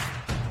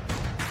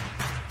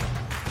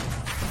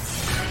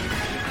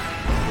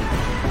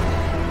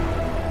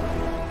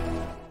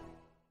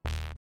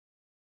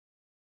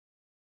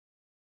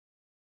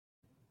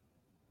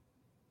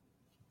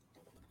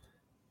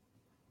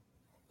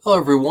Hello,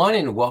 everyone,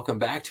 and welcome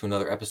back to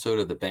another episode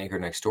of The Banker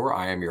Next Door.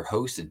 I am your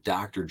host,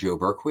 Dr. Joe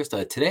Berquist.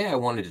 Today, I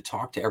wanted to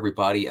talk to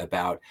everybody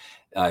about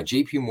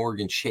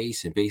JPMorgan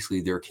Chase and basically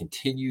their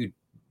continued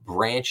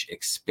branch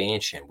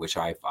expansion, which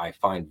I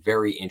find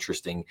very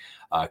interesting,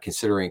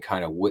 considering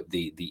kind of what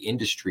the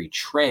industry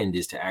trend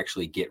is to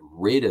actually get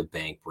rid of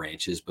bank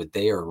branches, but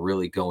they are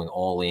really going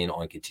all in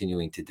on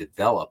continuing to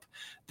develop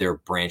their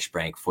branch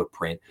bank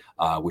footprint,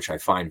 which I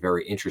find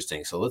very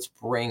interesting. So let's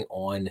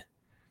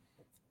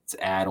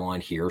add on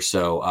here.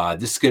 So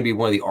this is going to be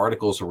one of the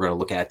articles we're going to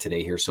look at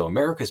today here. So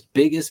America's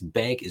biggest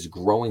bank is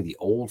growing the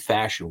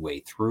old-fashioned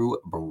way through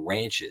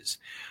branches.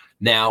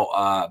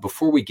 Now,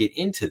 before we get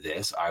into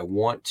this, I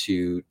want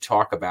to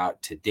talk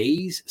about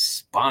today's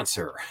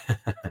sponsor.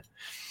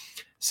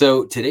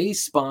 So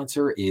today's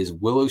sponsor is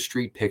Willow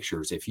Street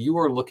Pictures. If you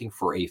are looking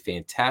for a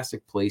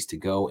fantastic place to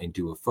go and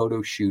do a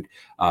photo shoot,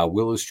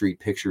 Willow Street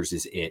Pictures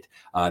is it.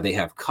 They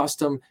have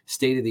custom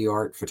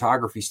state-of-the-art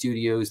photography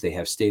studios. They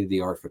have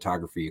state-of-the-art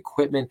photography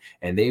equipment,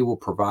 and they will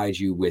provide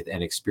you with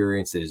an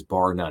experience that is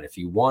bar none. If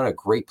you want a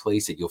great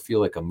place that you'll feel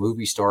like a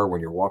movie star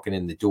when you're walking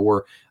in the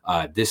door,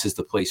 this is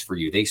the place for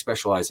you. They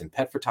specialize in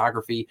pet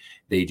photography.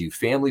 They do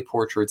family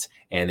portraits,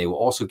 and they will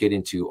also get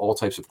into all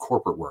types of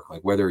corporate work,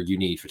 like whether you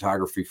need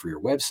photography for your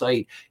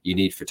website, you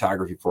need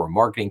photography for a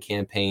marketing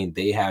campaign,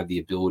 they have the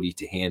ability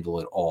to handle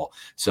it all.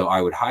 So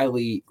I would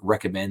highly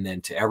recommend them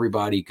to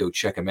everybody. Go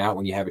check them out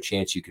when you have a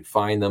chance. You can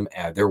find them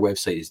at their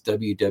website is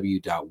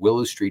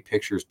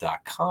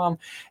www.willowstreetpictures.com,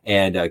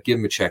 and give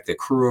them a check. The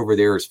crew over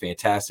there is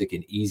fantastic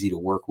and easy to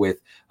work with.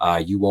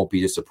 You won't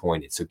be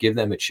disappointed. So give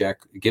them a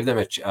check. Give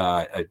them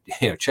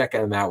check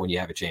them out when you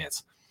have a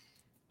chance.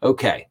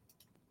 Okay.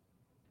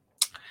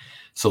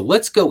 So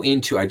let's go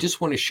into, I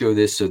just want to show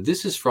this. So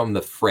this is from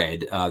the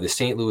Fed, the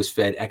St. Louis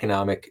Fed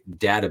Economic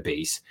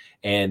Database.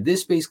 And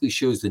this basically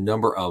shows the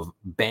number of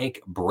bank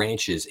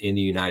branches in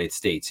the United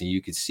States. And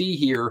you can see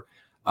here,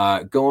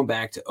 going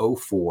back to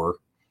 2004,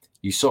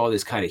 you saw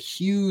this kind of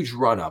huge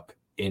run up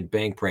in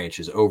bank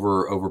branches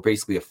over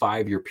basically a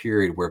 5-year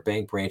period where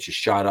bank branches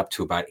shot up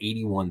to about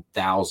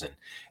 81,000.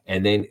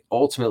 And then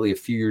ultimately a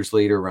few years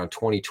later, around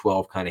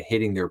 2012, kind of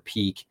hitting their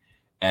peak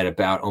at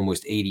about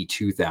almost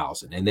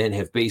 82,000, and then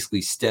have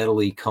basically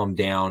steadily come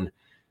down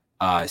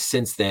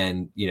since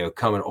then,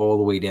 coming all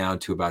the way down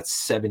to about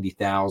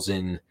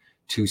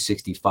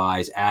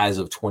 70,265 as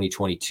of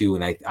 2022.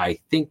 And I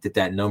think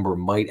that number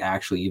might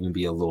actually even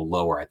be a little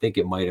lower. I think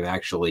it might have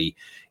actually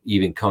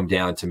even come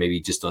down to maybe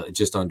just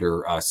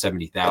under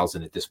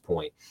 70,000 at this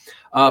point.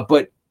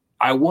 But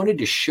I wanted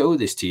to show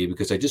this to you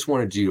because I just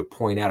wanted you to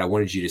point out, I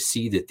wanted you to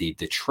see that the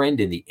trend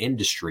in the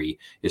industry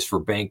is for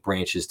bank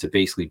branches to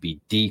basically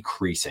be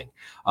decreasing.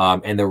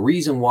 And the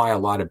reason why a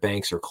lot of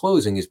banks are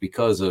closing is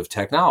because of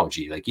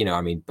technology.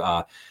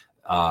 Websites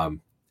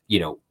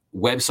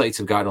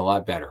have gotten a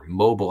lot better.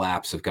 Mobile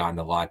apps have gotten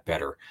a lot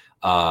better.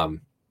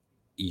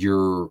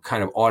 Your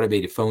kind of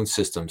automated phone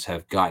systems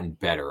have gotten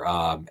better.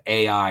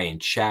 AI and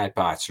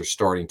chatbots are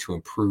starting to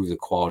improve the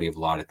quality of a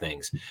lot of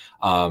things.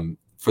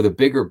 For the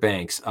bigger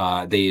banks,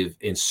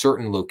 in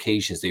certain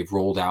locations, they've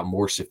rolled out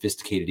more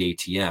sophisticated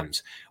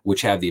ATMs,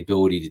 which have the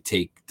ability to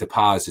take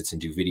deposits and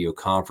do video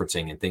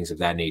conferencing and things of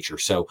that nature.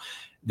 So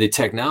the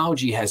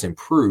technology has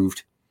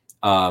improved,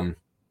 but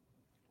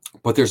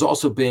there's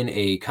also been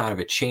a kind of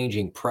a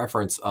changing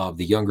preference of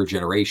the younger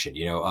generation.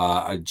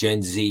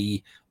 Gen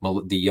Z,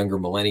 the younger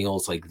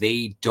millennials, like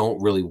they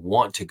don't really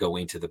want to go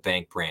into the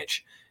bank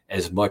branch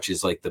as much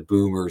as like the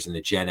boomers and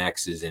the Gen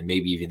X's and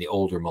maybe even the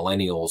older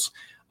millennials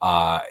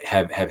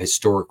have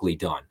historically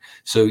done.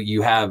 So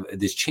you have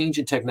this change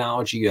in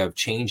technology, you have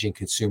change in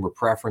consumer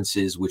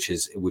preferences, which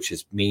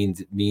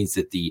means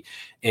that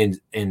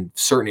in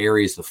certain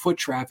areas the foot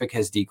traffic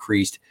has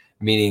decreased,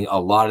 meaning a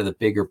lot of the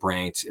bigger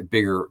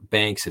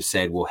banks have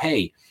said, well,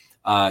 hey,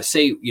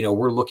 say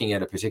we're looking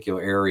at a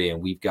particular area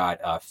and we've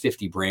got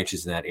 50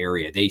 branches in that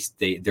area.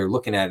 They're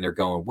looking at it and they're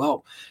going,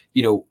 well,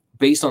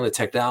 based on the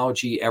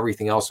technology,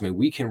 everything else, I mean,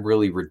 we can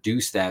really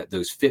reduce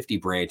those 50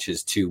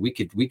 branches to, we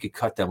could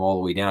cut them all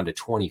the way down to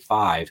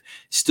 25,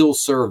 still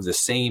serve the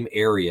same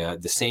area,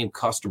 the same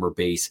customer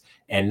base,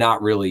 and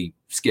not really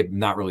skip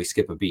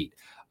a beat.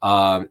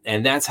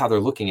 And that's how they're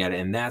looking at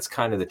it. And that's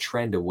kind of the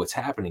trend of what's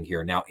happening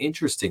here. Now,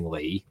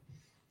 interestingly,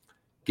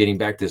 getting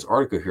back to this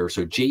article here,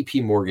 so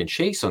JPMorgan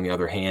Chase, on the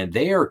other hand,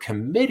 they are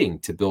committing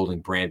to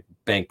building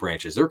bank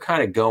branches. They're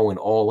kind of going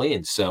all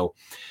in.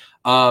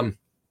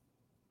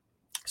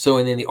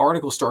 And then the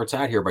article starts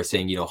out here by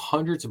saying,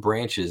 hundreds of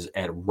branches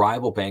at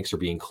rival banks are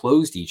being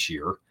closed each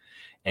year,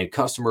 and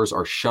customers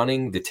are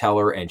shunning the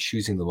teller and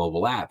choosing the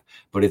mobile app.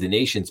 But at the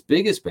nation's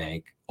biggest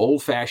bank,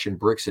 old-fashioned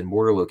bricks and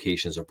mortar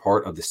locations are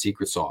part of the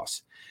secret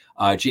sauce.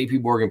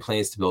 JPMorgan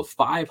plans to build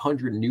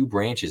 500 new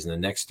branches in the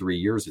next 3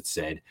 years, it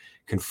said,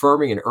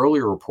 confirming an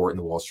earlier report in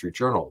the Wall Street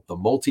Journal. The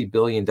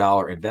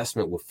multi-billion-dollar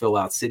investment will fill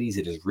out cities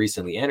it has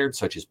recently entered,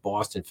 such as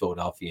Boston,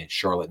 Philadelphia, and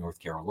Charlotte, North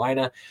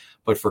Carolina.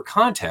 But for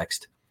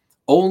context,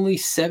 only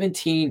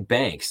 17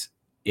 banks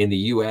in the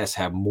US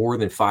have more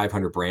than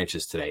 500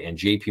 branches today, and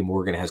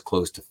JPMorgan has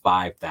close to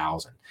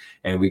 5,000.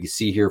 And we can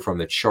see here from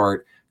the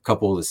chart a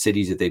couple of the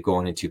cities that they've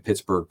gone into: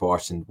 Pittsburgh,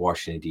 Boston,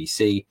 Washington,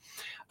 D.C.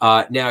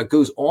 Now, it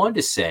goes on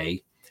to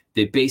say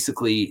that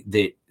basically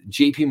that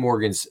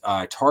JPMorgan's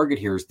target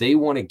here is they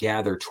want to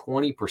gather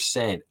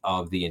 20%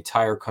 of the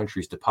entire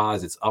country's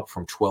deposits, up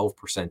from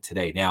 12%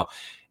 today. Now,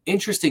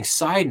 interesting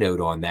side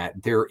note on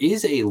that, there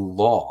is a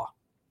law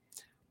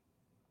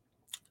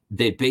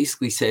that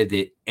basically said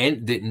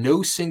that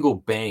no single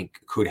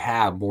bank could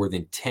have more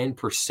than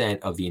 10%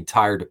 of the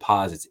entire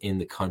deposits in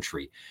the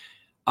country.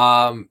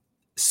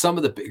 Some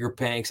of the bigger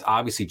banks,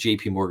 obviously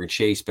JP Morgan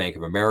Chase, Bank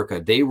of America,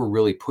 they were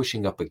really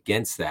pushing up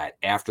against that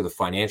after the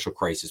financial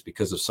crisis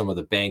because of some of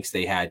the banks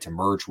they had to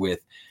merge with.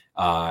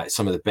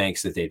 Some of the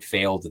banks that they'd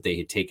failed, that they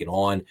had taken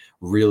on,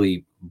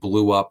 really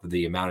blew up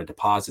the amount of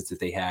deposits that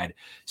they had.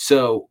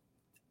 So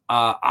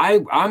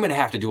I'm going to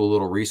have to do a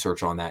little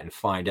research on that and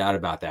find out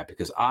about that,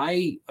 because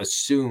I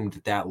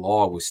assumed that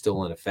law was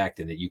still in effect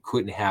and that you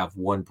couldn't have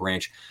one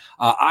branch.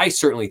 I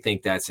certainly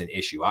think that's an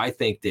issue. I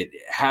think that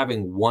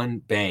having one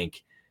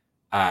bank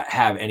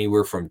have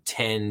anywhere from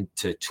 10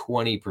 to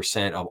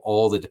 20% of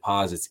all the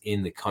deposits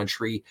in the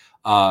country,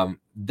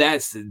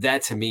 that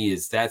to me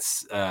is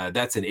that's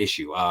an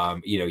issue.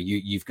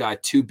 You've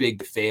got too big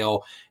to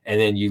fail, and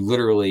then you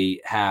literally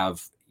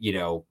have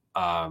we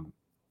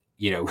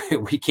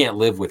can't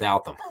live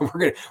without them.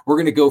 We're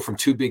gonna go from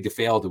too big to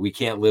fail to we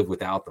can't live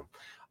without them.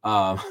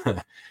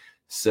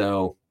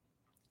 So,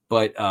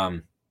 but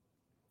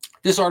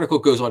this article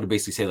goes on to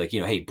basically say, like,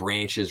 hey,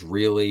 branches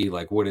really,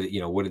 like, what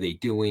are they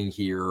doing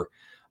here?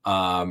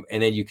 And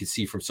then you can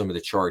see from some of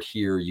the chart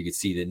here, you can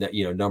see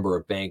the number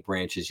of bank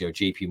branches.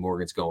 JP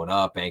Morgan's going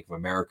up, Bank of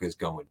America is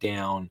going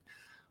down.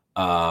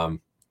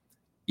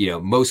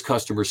 Most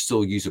customers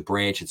still use a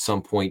branch at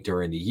some point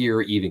during the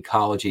year. Even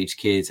college-age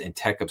kids and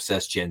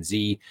tech-obsessed Gen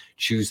Z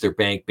choose their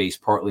bank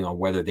based partly on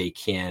whether they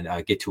can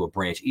get to a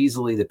branch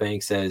easily. The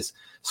bank says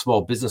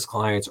small business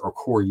clients are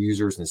core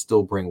users and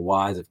still bring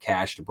wads of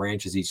cash to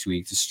branches each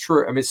week. It's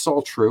true. I mean, it's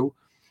all true.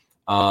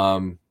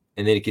 And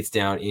then it gets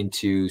down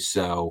into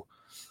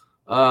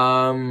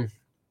and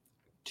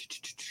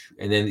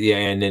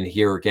then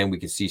here again we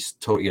can see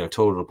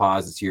total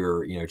deposits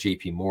here.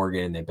 JP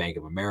Morgan, then Bank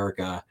of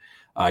America.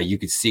 You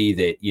could see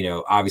that,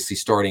 obviously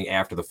starting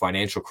after the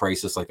financial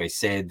crisis, like I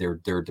said,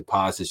 their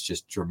deposits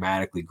just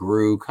dramatically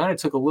grew. Kind of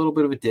took a little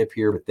bit of a dip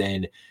here, but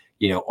then,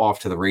 off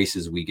to the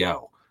races we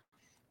go.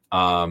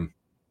 Trying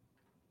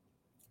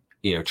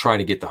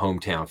to get the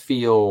hometown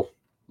feel,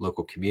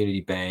 local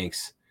community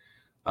banks,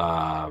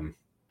 and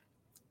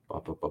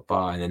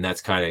then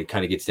that's kind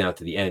of gets down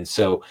to the end.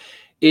 So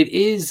it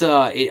is.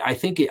 I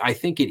think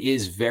it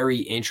is very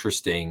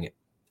interesting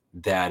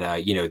that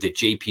that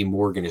JP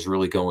Morgan is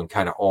really going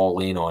kind of all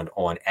in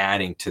on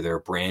adding to their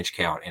branch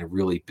count and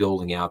really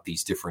building out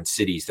these different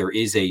cities.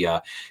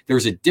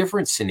 There's a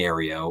different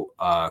scenario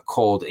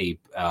called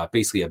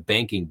basically a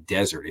banking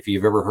desert. If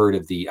you've ever heard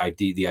of the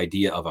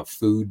idea of a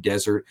food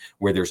desert,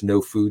 where there's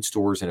no food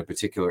stores in a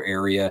particular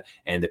area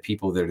and the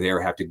people that are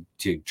there have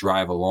to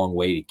drive a long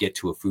way to get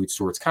to a food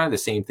store. It's kind of the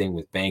same thing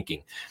with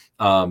banking.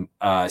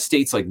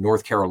 States like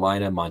North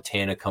Carolina,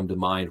 Montana come to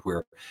mind,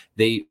 where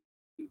the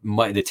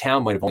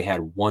town might have only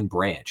had one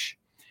branch,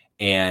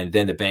 and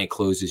then the bank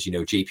closes,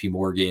 JP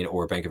Morgan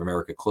or Bank of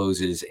America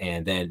closes,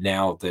 and then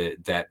now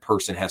that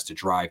person has to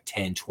drive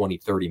 10, 20,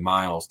 30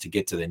 miles to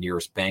get to the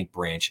nearest bank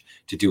branch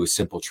to do a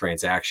simple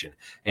transaction.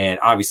 And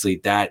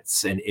obviously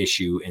that's an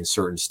issue in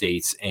certain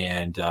states,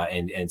 and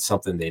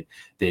something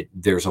that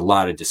there's a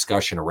lot of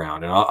discussion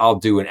around. And I'll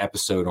do an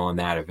episode on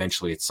that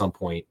eventually at some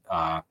point.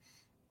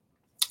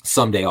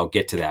 Someday I'll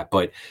get to that.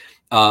 But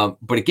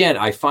again,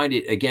 I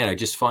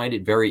just find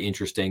it very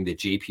interesting that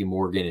JP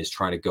Morgan is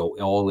trying to go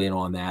all in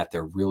on that.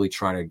 They're really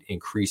trying to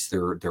increase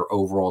their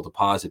overall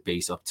deposit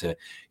base up to,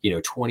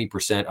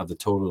 20% of the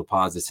total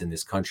deposits in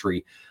this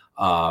country.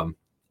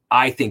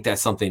 I think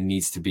that's something that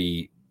needs to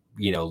be,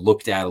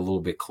 looked at a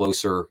little bit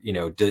closer.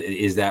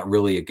 Is that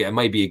really it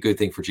might be a good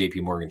thing for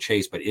JP Morgan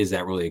Chase, but is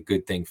that really a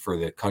good thing for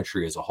the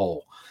country as a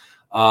whole?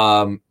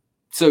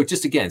 So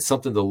just, again,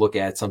 something to look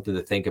at, something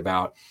to think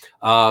about.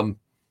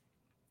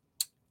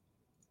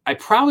 I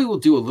probably will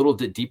do a little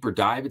bit deeper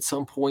dive at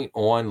some point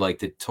on like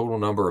the total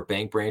number of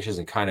bank branches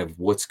and kind of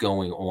what's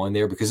going on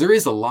there, because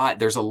there's a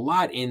lot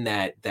in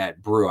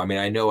that brew. I mean,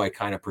 I know I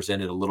kind of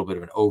presented a little bit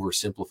of an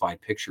oversimplified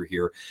picture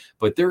here,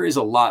 but there is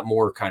a lot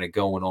more kind of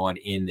going on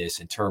in this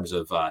in terms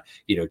of,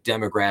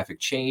 demographic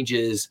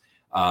changes,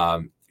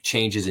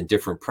 changes in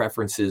different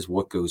preferences,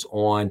 what goes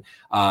on.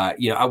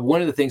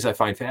 One of the things I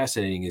find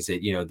fascinating is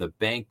that, the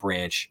bank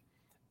branch,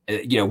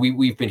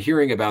 we've been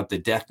hearing about the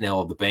death knell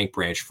of the bank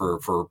branch for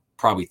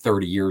probably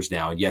 30 years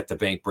now, and yet the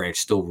bank branch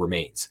still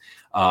remains.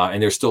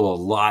 And there's still a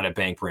lot of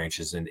bank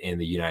branches in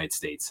the United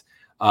States.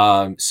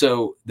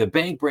 So the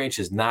bank branch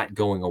is not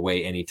going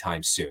away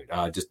anytime soon,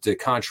 just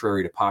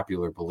contrary to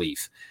popular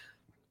belief.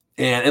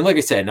 And like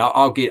I said, and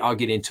I'll get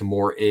into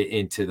more of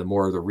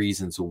the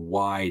reasons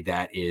why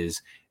that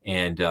is.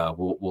 and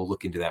we'll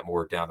look into that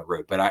more down the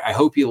road. But I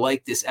hope you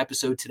liked this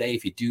episode today.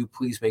 If you do,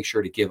 please make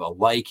sure to give a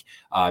like,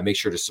 make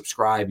sure to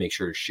subscribe, make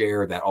sure to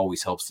share. That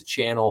always helps the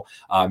channel.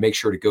 Make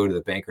sure to go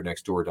to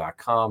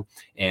thebankernextdoor.com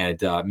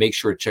and make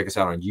sure to check us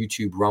out on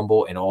YouTube,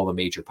 Rumble, and all the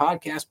major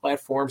podcast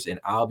platforms. And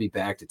I'll be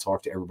back to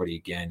talk to everybody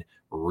again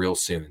real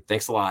soon.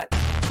 Thanks a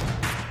lot.